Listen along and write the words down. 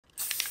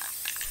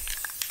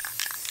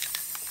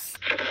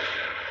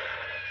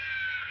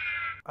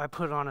I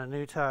put on a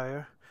new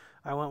tire.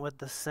 I went with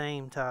the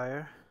same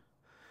tire.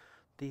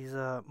 These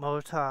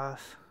Moto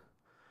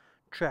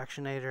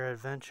Tractionator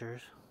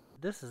Adventures.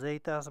 This is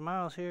 8,000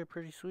 miles here,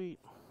 pretty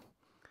sweet.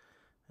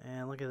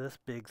 And look at this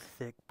big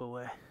thick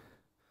boy.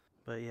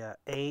 But yeah,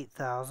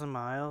 8,000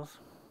 miles.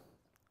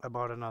 I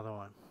bought another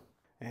one.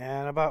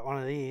 And I bought one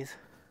of these.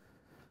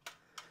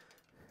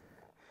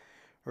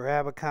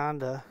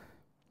 Rabaconda.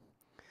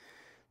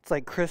 It's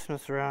like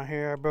Christmas around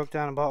here. I broke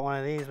down and bought one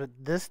of these, but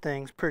this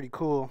thing's pretty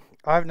cool.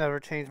 I've never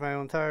changed my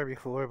own tire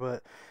before,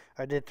 but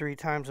I did 3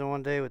 times in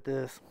one day with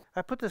this.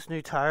 I put this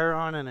new tire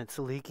on and it's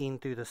leaking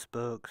through the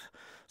spokes.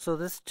 So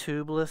this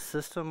tubeless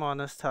system on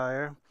this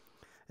tire,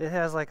 it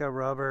has like a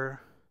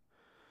rubber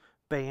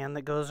band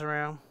that goes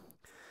around.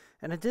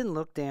 And it didn't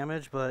look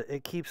damaged, but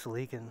it keeps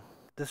leaking.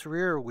 This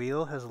rear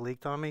wheel has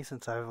leaked on me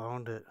since I've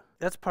owned it.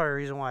 That's part of the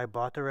reason why I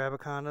bought the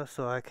Rabaconda,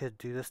 so I could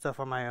do this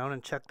stuff on my own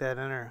and check that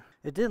inner.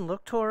 It didn't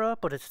look tore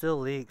up, but it still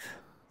leaks.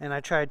 And I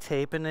tried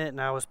taping it,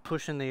 and I was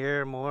pushing the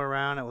air more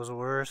around. It was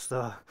worse,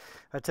 so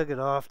I took it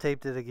off,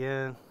 taped it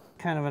again.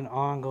 Kind of an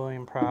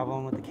ongoing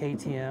problem with the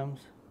KTMs.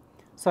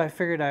 So I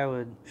figured I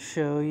would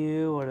show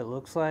you what it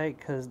looks like,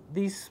 because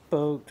these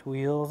spoked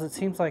wheels, it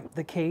seems like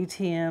the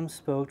KTM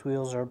spoked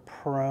wheels are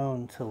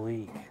prone to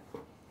leak.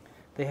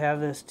 They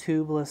have this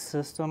tubeless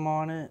system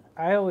on it.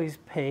 I always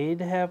paid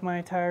to have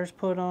my tires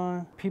put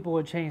on. People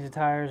would change the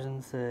tires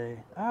and say,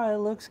 "Ah, it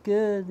looks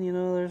good, you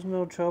know, there's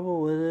no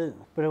trouble with it."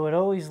 But it would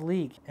always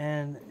leak,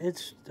 and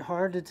it's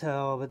hard to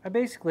tell, but I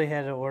basically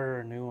had to order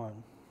a new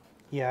one.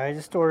 Yeah, I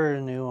just ordered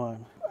a new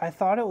one. I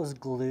thought it was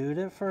glued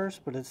at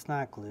first, but it's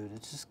not glued.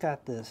 It's just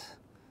got this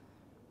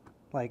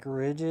like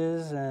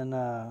ridges, and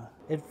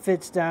it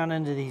fits down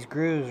into these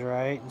grooves,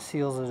 right, and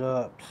seals it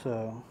up.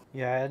 So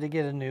yeah, I had to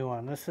get a new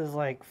one. This is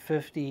like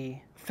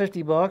 50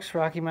 bucks,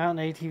 Rocky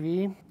Mountain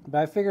ATV,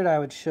 but I figured I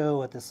would show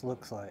what this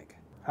looks like.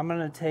 I'm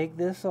gonna take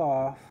this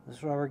off,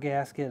 this rubber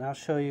gasket, and I'll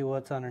show you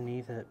what's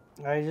underneath it.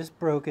 I just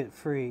broke it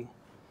free,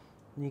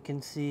 and you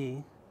can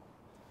see,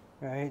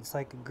 right, it's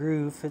like a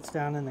groove, fits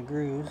down in the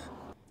grooves.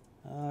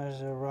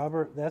 There's a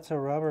rubber, that's a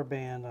rubber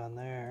band on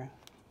there.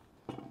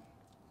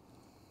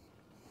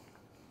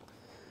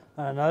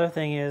 Another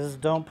thing is,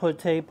 don't put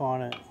tape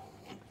on it.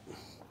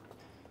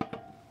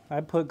 I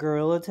put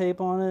Gorilla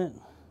Tape on it.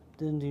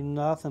 Didn't do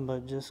nothing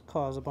but just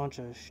cause a bunch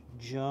of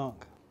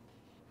junk.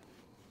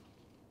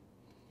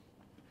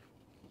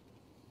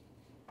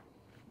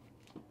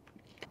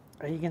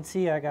 You can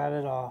see I got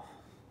it off.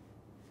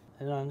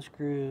 It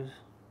unscrews.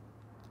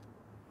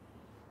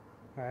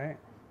 Alright.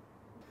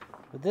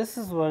 But this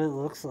is what it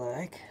looks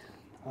like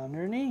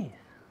underneath.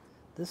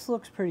 This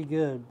looks pretty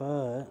good,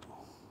 but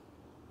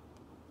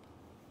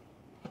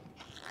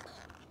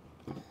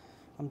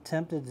I'm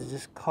tempted to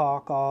just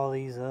caulk all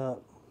these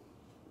up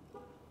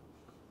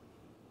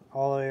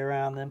all the way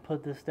around, then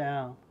put this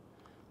down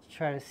to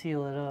try to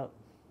seal it up.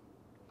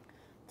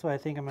 That's what I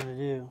think I'm going to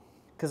do.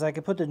 Because I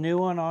could put the new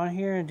one on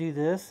here and do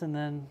this, and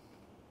then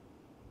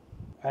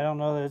I don't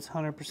know that it's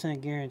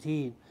 100%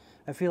 guaranteed.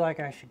 I feel like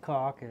I should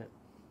caulk it,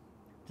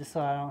 just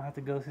so I don't have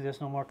to go through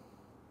this no more.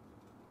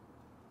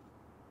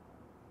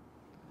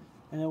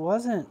 And it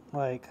wasn't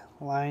like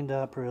lined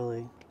up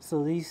really,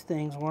 so these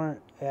things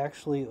weren't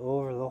actually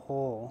over the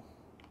hole.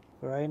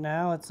 But right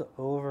now it's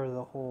over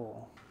the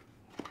hole,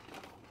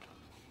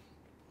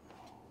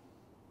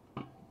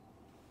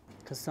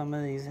 because some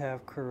of these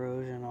have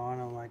corrosion on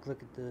them. Like,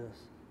 look at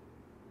this,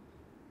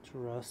 it's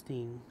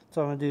rusting.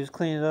 So what I'm gonna do is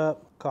clean it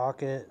up,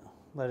 caulk it,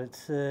 let it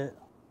sit.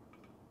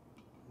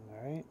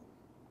 Alright,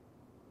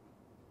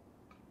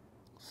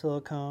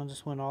 silicone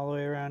just went all the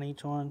way around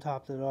each one,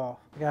 topped it off.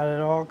 Got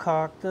it all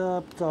caulked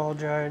up, it's all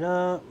dried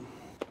up.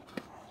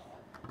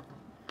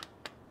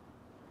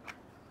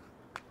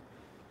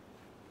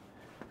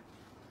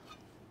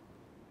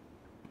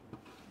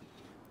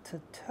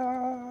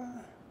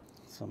 Ta-ta!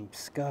 Some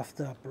scuffed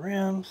up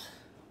rims.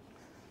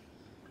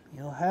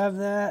 You'll have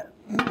that.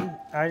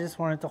 I just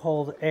want it to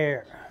hold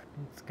air.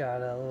 It's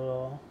got a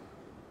little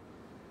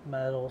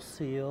metal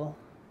seal.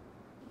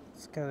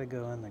 It's got to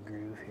go in the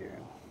groove here.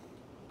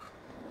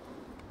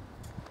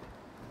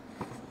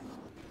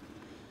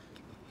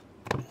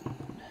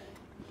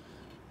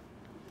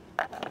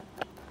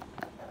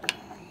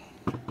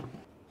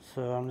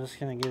 So I'm just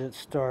going to get it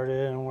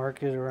started and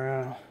work it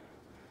around.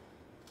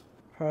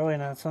 Probably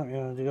not something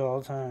you're going to do all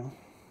the time.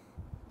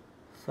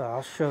 So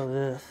I'll show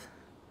this.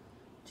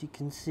 As you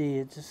can see,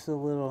 it's just a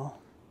little,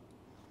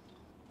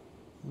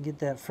 get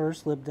that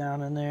first lip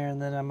down in there,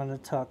 and then I'm going to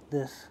tuck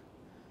this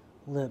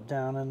lip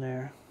down in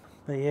there.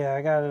 But yeah,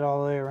 I got it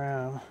all the way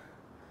around.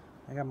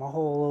 I got my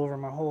hole over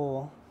my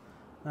hole.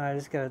 Now I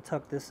just got to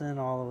tuck this in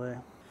all the way.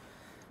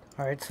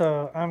 Alright,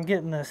 so I'm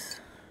getting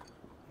this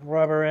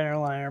rubber inner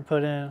liner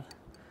put in.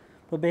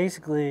 But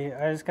basically,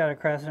 I just got a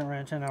crescent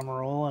wrench and I'm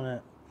rolling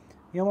it.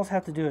 You almost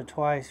have to do it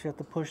twice. You have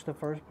to push the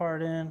first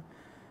part in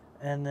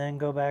and then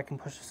go back and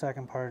push the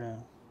second part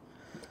in.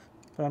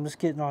 But I'm just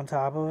getting on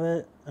top of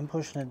it and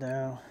pushing it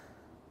down.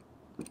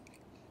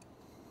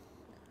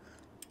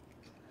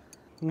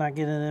 I'm not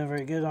getting it in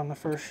very good on the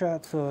first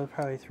shot, so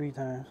probably 3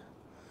 times.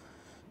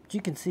 But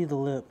you can see the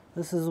lip.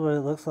 This is what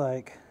it looks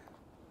like.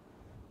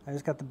 I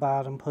just got the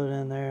bottom put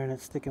in there and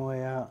it's sticking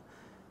way out.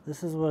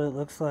 This is what it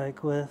looks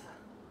like with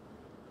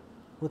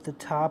the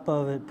top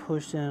of it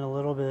pushed in a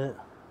little bit.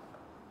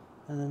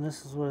 And then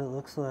this is what it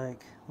looks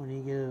like when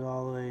you get it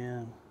all the way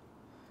in.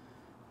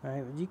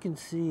 Right, but you can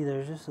see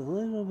there's just a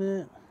little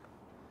bit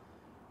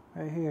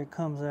right here. It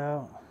comes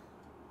out.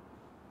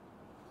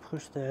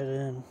 Push that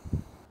in.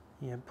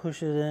 Yeah,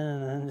 push it in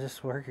and then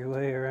just work your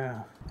way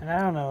around. And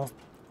I don't know,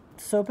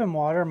 soap and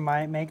water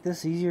might make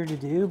this easier to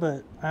do,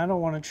 but I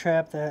don't want to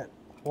trap that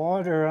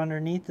water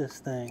underneath this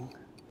thing.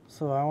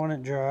 So I want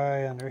it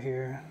dry under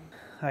here.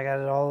 I got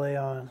it all the way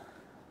on.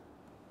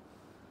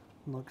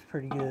 Looks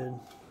pretty good.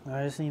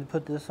 I just need to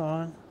put this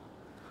on,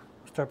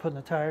 start putting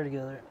the tire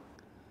together.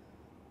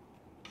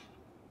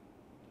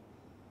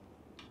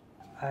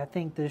 I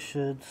think this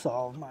should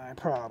solve my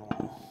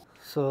problem.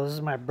 So this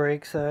is my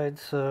brake side,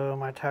 so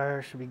my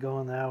tire should be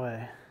going that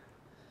way.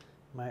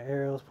 My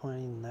arrow's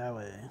pointing that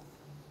way.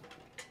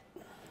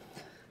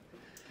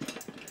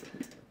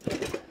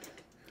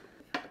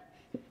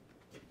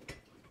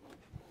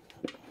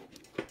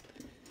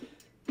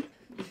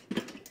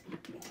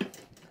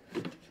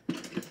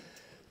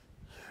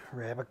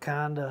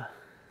 Rabaconda,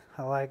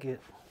 I like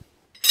it.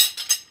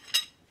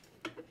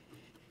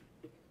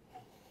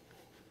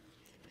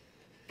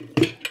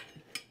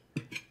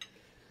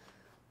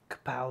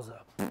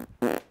 Kapowza.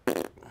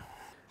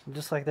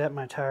 Just like that,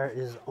 my tire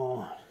is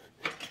on.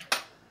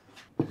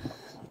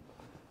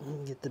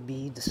 Get the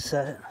bead to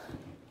set it.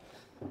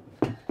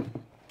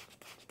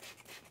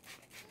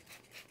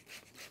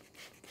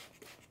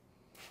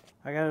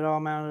 I got it all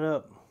mounted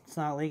up. It's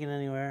not leaking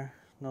anywhere.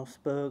 No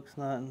spokes,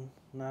 nothing.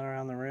 Not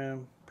around the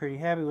room. Pretty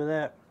happy with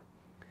that.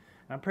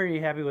 I'm pretty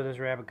happy with this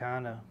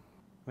Rabaconda.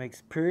 Makes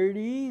it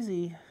pretty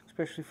easy,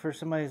 especially for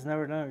somebody who's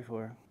never done it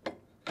before.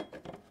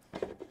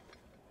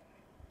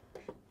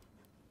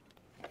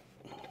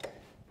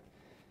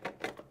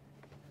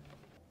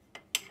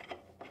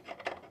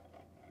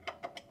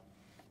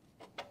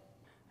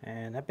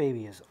 And that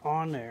baby is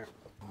on there.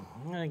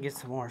 I'm gonna get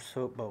some more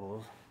soap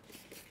bubbles.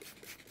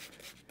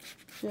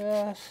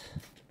 Just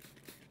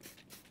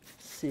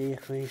see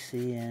if we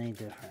see any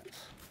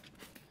difference.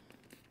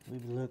 We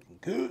be looking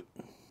good.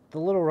 The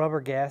little rubber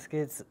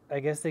gaskets,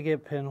 I guess they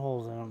get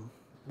pinholes in them.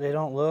 They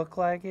don't look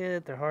like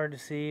it, they're hard to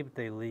see, but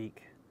they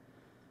leak.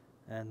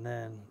 And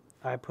then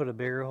I put a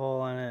bigger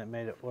hole in it,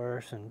 made it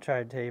worse, and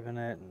tried taping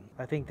it. And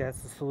I think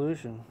that's the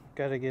solution.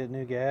 Gotta get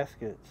new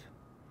gaskets.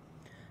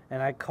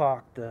 And I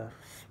caulked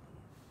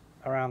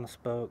around the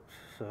spokes,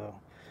 so.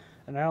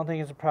 And I don't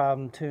think it's a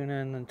problem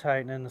tuning and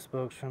tightening the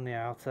spokes from the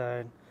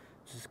outside.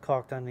 It's just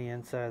caulked on the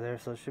inside there,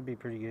 so it should be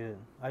pretty good.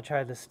 I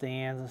tried the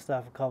stands and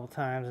stuff a couple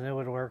times, and it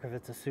would work if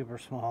it's a super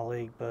small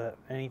leak, but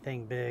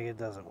anything big, it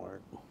doesn't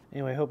work.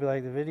 Anyway, hope you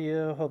liked the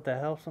video. Hope that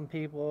helps some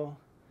people.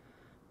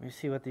 Let me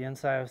see what the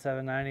inside of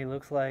 790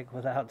 looks like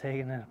without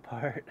taking it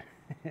apart.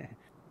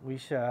 We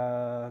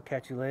shall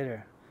catch you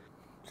later.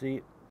 See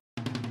you.